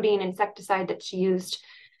seed coating insecticide that's used.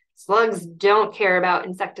 Slugs don't care about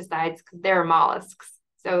insecticides because they're mollusks,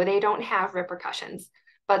 so they don't have repercussions.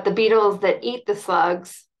 But the beetles that eat the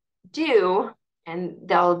slugs do, and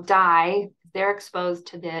they'll die. They're exposed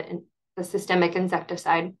to the systemic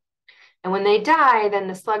insecticide. And when they die, then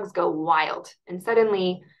the slugs go wild. And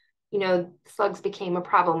suddenly, slugs became a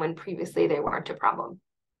problem when previously they weren't a problem.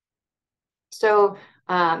 So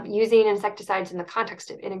using insecticides in the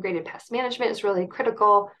context of integrated pest management is really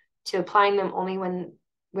critical to applying them only when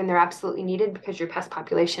they're absolutely needed, because your pest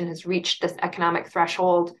population has reached this economic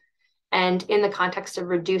threshold. And in the context of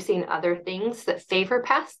reducing other things that favor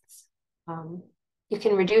pests, you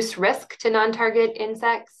can reduce risk to non-target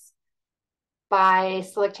insects by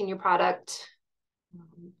selecting your product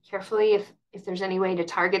carefully if there's any way to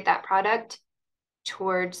target that product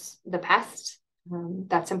towards the pest.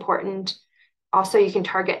 That's important. Also, you can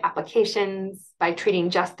target applications by treating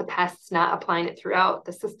just the pests, not applying it throughout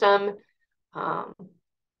the system.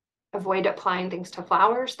 Avoid applying things to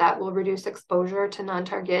flowers. That will reduce exposure to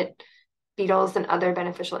non-target beetles and other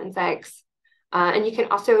beneficial insects. And you can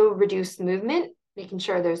also reduce movement, making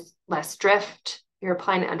sure there's less drift. You're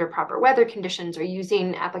applying it under proper weather conditions or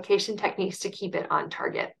using application techniques to keep it on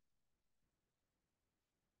target.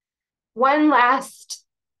 One last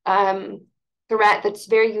threat that's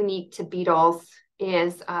very unique to beetles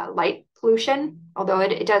is light pollution, although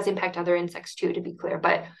it does impact other insects too, to be clear.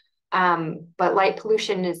 But light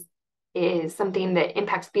pollution is something that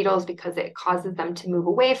impacts beetles because it causes them to move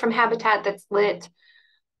away from habitat that's lit,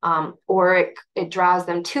 or it draws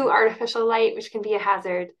them to artificial light, which can be a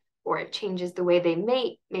hazard, or it changes the way they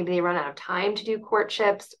mate. Maybe they run out of time to do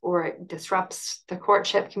courtships, or it disrupts the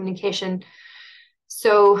courtship communication.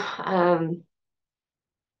 So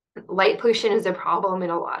light pollution is a problem in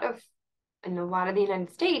a lot of the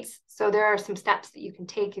United States. So there are some steps that you can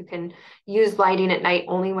take. You can use lighting at night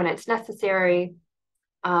only when it's necessary,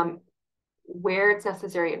 where it's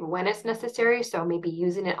necessary and when it's necessary. So maybe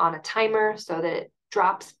using it on a timer so that it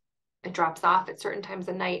drops off at certain times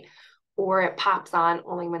of night, or it pops on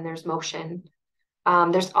only when there's motion.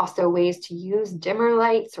 There's also ways to use dimmer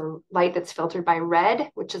lights or light that's filtered by red,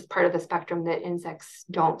 which is part of the spectrum that insects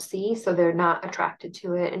don't see, so they're not attracted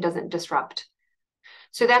to it and doesn't disrupt.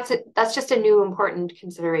 So that's just a new important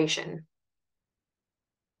consideration.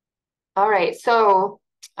 All right, so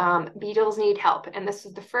beetles need help, and this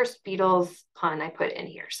is the first beetles pun I put in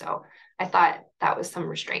here, so I thought that was some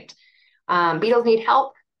restraint. Beetles need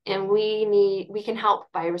help, and we can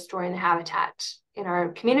help by restoring the habitat in our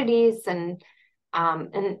communities and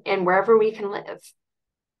wherever we can live.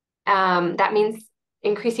 That means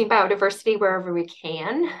increasing biodiversity wherever we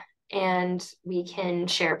can, and we can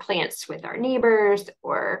share plants with our neighbors,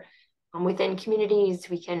 or within communities.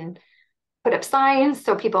 We can put up signs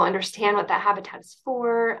so people understand what that habitat is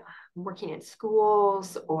for, working in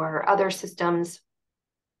schools or other systems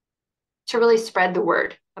to really spread the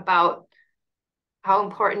word about how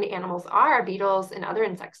important animals are, beetles and other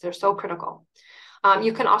insects. They're so critical.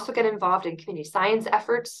 You can also get involved in community science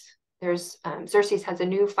efforts. There's Xerces has a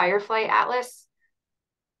new firefly atlas.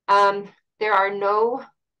 There are no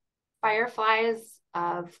fireflies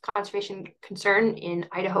of conservation concern in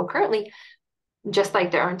Idaho currently, just like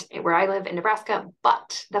there aren't where I live in Nebraska,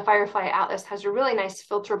 but the Firefly Atlas has a really nice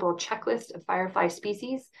filterable checklist of firefly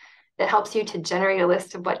species that helps you to generate a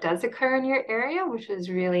list of what does occur in your area, which is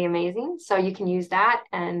really amazing. So you can use that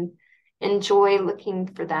and enjoy looking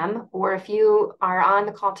for them. Or if you are on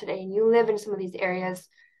the call today and you live in some of these areas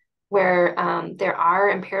where there are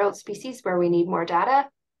imperiled species where we need more data,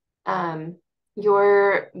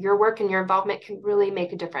 your work and your involvement can really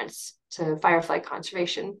make a difference to firefly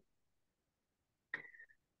conservation.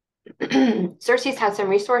 Xerces has some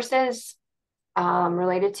resources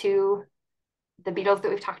related to the beetles that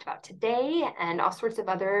we've talked about today and all sorts of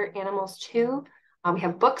other animals too. We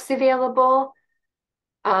have books available.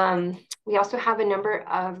 We also have a number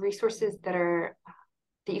of resources that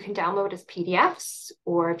you can download as PDFs,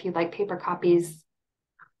 or if you'd like paper copies,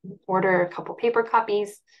 order a couple paper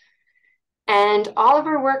copies. And all of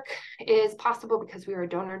our work is possible because we are a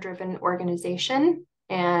donor-driven organization,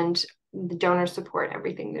 and the donors support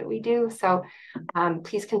everything that we do. So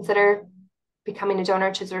please consider becoming a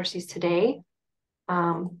donor to Xerces today.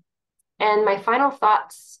 And my final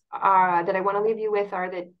thoughts that I want to leave you with are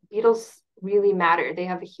that beetles really matter. They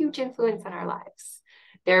have a huge influence on our lives.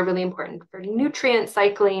 They're really important for nutrient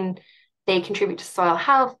cycling. They contribute to soil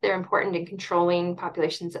health. They're important in controlling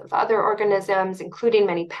populations of other organisms, including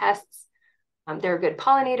many pests. They're good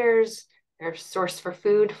pollinators. They're a source for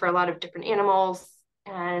food for a lot of different animals.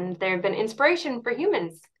 And they've been inspiration for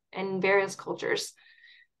humans in various cultures.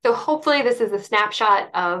 So hopefully this is a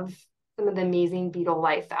snapshot of some of the amazing beetle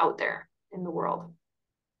life out there in the world.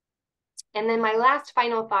 And then my last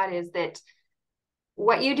final thought is that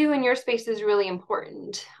what you do in your space is really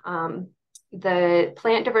important. The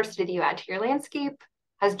plant diversity that you add to your landscape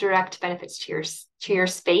has direct benefits to your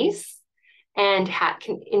space, and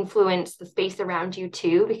can influence the space around you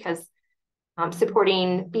too, because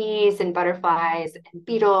supporting bees and butterflies and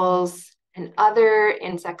beetles and other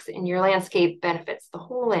insects in your landscape benefits the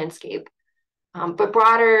whole landscape. But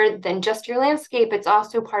broader than just your landscape, it's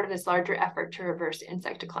also part of this larger effort to reverse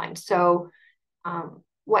insect decline. So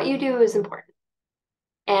what you do is important.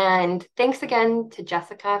 And thanks again to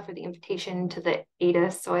Jessica for the invitation to the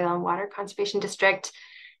Ada Soil and Water Conservation District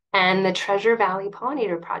and the Treasure Valley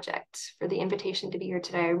Pollinator Project for the invitation to be here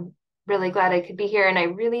today. I'm really glad I could be here, and I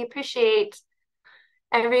really appreciate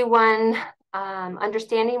everyone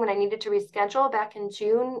understanding when I needed to reschedule back in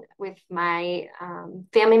June with my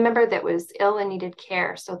family member that was ill and needed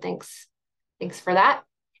care. So thanks for that.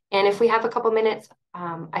 And if we have a couple minutes,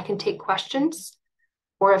 I can take questions,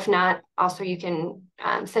 or if not, also you can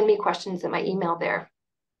send me questions at my email there.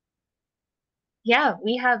 Yeah,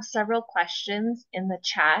 we have several questions in the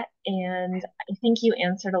chat, and I think you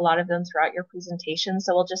answered a lot of them throughout your presentation.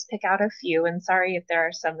 So we'll just pick out a few. And sorry if there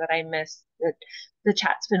are some that I missed. The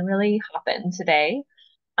chat's been really hopping today.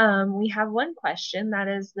 We have one question that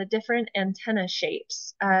is the different antenna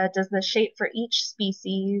shapes. Does the shape for each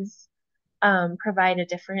species provide a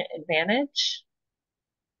different advantage?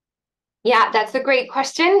 Yeah, that's a great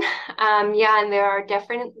question. Yeah, and there are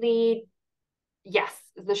definitely, yes,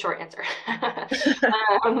 is the short answer.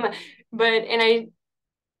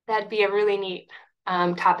 That'd be a really neat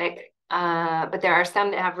topic. But there are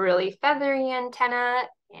some that have really feathery antenna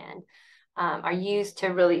and are used to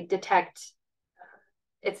really detect,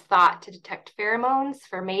 it's thought to detect pheromones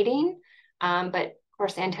for mating. But of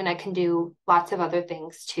course, antenna can do lots of other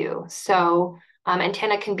things too. So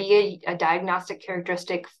antenna can be a diagnostic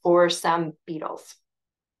characteristic for some beetles.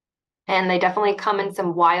 And they definitely come in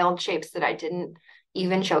some wild shapes that I didn't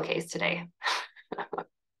even showcase today.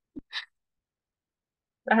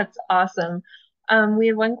 That's awesome. We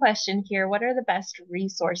have one question here. What are the best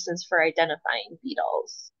resources for identifying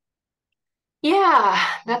beetles? Yeah,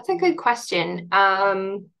 that's a good question.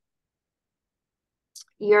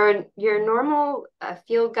 Your normal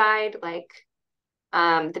field guide, like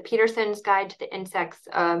the Peterson's Guide to the Insects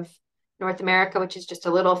of North America, which is just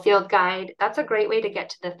a little field guide, that's a great way to get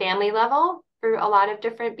to the family level for a lot of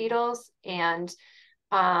different beetles. And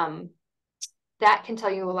that can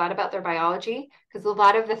tell you a lot about their biology, because a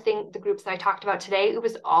lot of the groups that I talked about today, it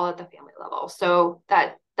was all at the family level. So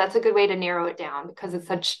that's a good way to narrow it down, because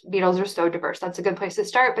beetles are so diverse. That's a good place to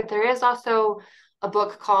start. But there is also a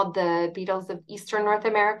book called The Beetles of Eastern North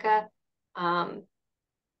America. And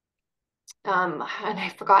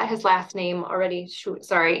I forgot his last name already. Shoot,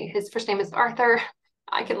 sorry. His first name is Arthur.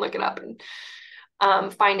 I can look it up and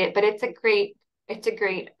find it, but it's a great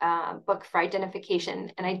book for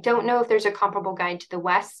identification. And I don't know if there's a comparable guide to the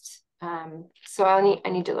West. So I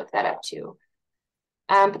need to look that up too.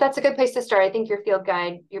 But that's a good place to start. I think your field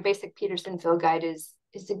guide, your basic Peterson field guide is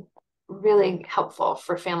really helpful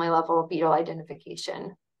for family level beetle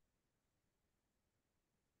identification.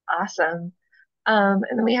 Awesome. And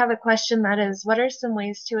then we have a question that is, what are some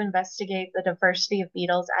ways to investigate the diversity of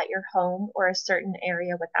beetles at your home or a certain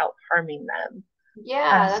area without harming them?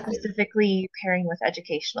 Yeah, specifically pairing with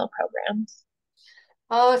educational programs.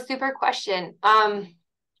 Super question.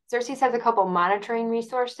 Xerces has a couple monitoring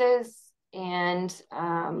resources, and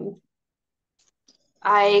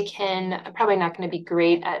I'm probably not going to be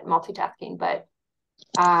great at multitasking, but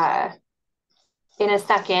in a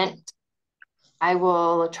second, I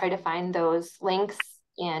will try to find those links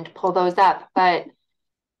and pull those up. But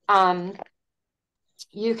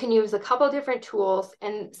you can use a couple different tools,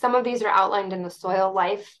 and some of these are outlined in the soil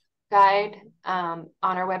life guide on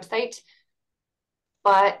our website.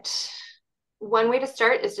 But one way to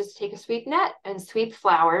start is just take a sweep net and sweep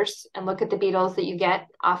flowers and look at the beetles that you get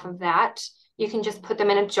off of that. You can just put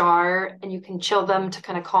them in a jar and you can chill them to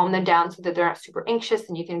kind of calm them down so that they're not super anxious,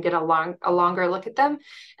 and you can get a longer look at them.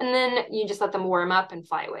 And then you just let them warm up and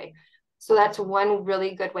fly away. So that's one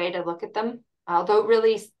really good way to look at them. Although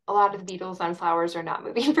really a lot of the beetles on flowers are not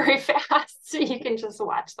moving very fast, so you can just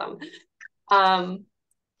watch them.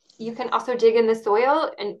 You can also dig in the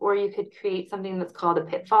soil, or you could create something that's called a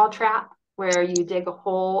pitfall trap, where you dig a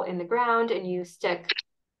hole in the ground and you stick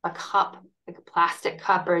a cup, like a plastic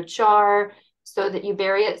cup or a jar, so that you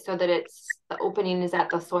bury it so that the opening is at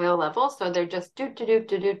the soil level. So they're just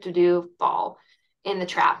fall in the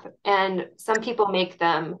trap. And some people make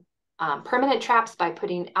them permanent traps by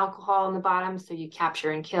putting alcohol in the bottom so you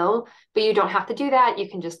capture and kill, but you don't have to do that. You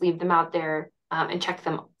can just leave them out there and check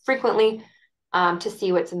them frequently to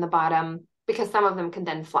see what's in the bottom, because some of them can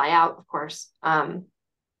then fly out, of course. So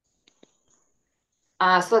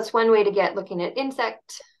that's one way to get looking at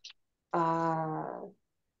insect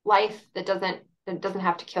life that doesn't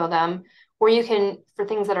have to kill them. Or you can, for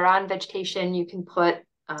things that are on vegetation, you can put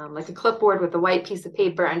like a clipboard with a white piece of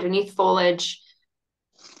paper underneath foliage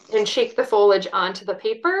and shake the foliage onto the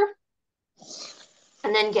paper.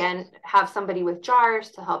 And then again, have somebody with jars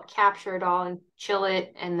to help capture it all and chill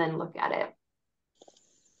it and then look at it.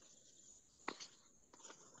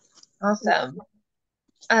 Awesome.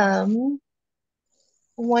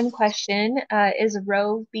 One question, is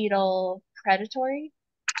rove beetle predatory?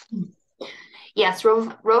 Yes,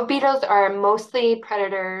 rove beetles are mostly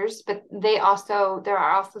predators, but there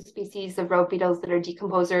are also species of rove beetles that are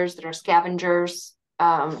decomposers, that are scavengers.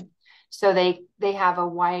 So they have a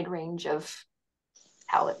wide range of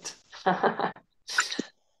palate.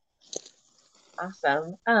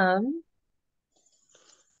 Awesome.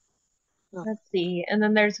 Let's see. And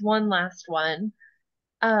then there's one last one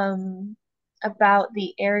about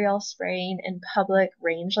the aerial spraying in public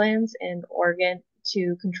rangelands in Oregon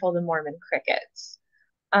to control the Mormon crickets.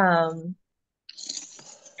 Um,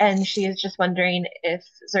 and she is just wondering if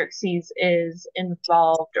Xerces is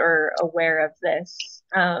involved or aware of this.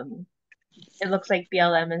 It looks like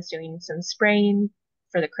BLM is doing some spraying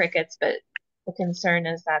for the crickets, but the concern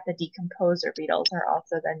is that the decomposer beetles are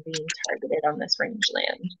also then being targeted on this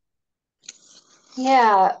rangeland.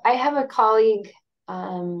 Yeah, I have a colleague,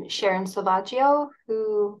 Sharon Salvaggio,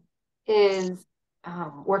 who is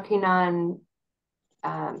working on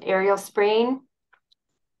aerial spraying.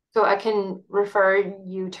 So I can refer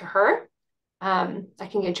you to her. I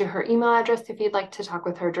can get you her email address if you'd like to talk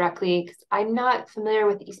with her directly, because I'm not familiar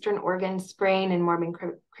with Eastern Oregon spraying and Mormon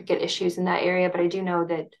cricket issues in that area, but I do know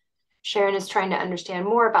that Sharon is trying to understand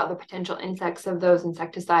more about the potential insects of those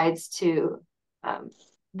insecticides to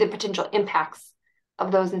the potential impacts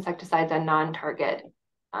of those insecticides on non-target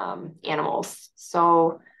animals.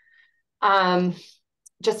 So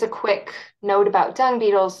just a quick note about dung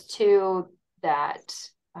beetles too, that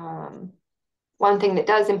one thing that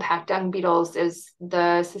does impact dung beetles is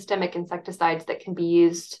the systemic insecticides that can be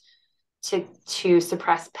used to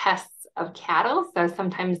suppress pests of cattle. So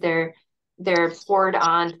sometimes they're poured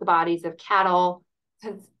onto the bodies of cattle,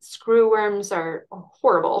 because screwworms are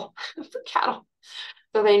horrible for cattle.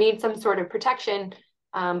 So they need some sort of protection,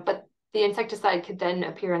 but the insecticide could then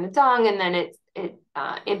appear in the dung, and then it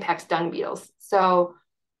impacts dung beetles. So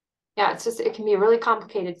yeah, it can be a really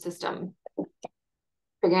complicated system,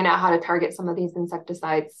 figuring out how to target some of these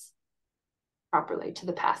insecticides properly to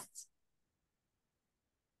the pests.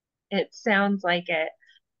 It sounds like it.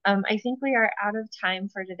 I think we are out of time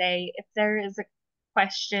for today. If there is a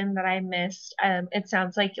question that I missed, it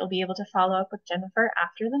sounds like you'll be able to follow up with Jennifer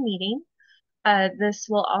after the meeting. This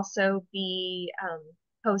will also be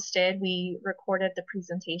posted. We recorded the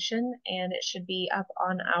presentation and it should be up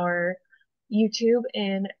on our YouTube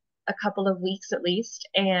in a couple of weeks at least,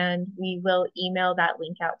 and we will email that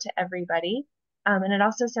link out to everybody. And it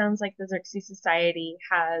also sounds like the Xerces Society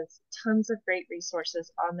has tons of great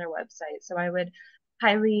resources on their website. So I would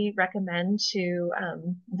highly recommend to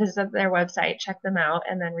visit their website, check them out,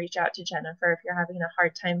 and then reach out to Jennifer if you're having a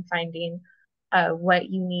hard time finding what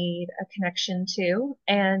you need a connection to.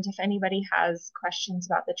 And if anybody has questions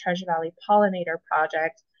about the Treasure Valley Pollinator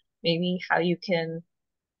Project, maybe how you can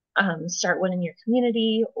start one in your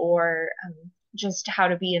community, or just how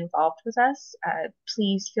to be involved with us,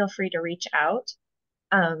 please feel free to reach out.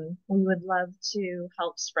 We would love to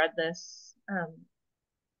help spread this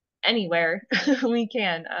anywhere we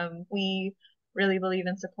can. We really believe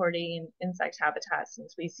in supporting insect habitats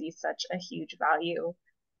since we see such a huge value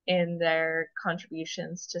in their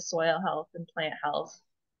contributions to soil health and plant health.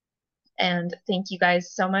 And thank you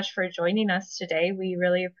guys so much for joining us today. We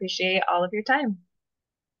really appreciate all of your time.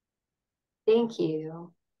 Thank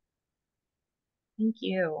you. Thank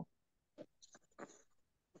you.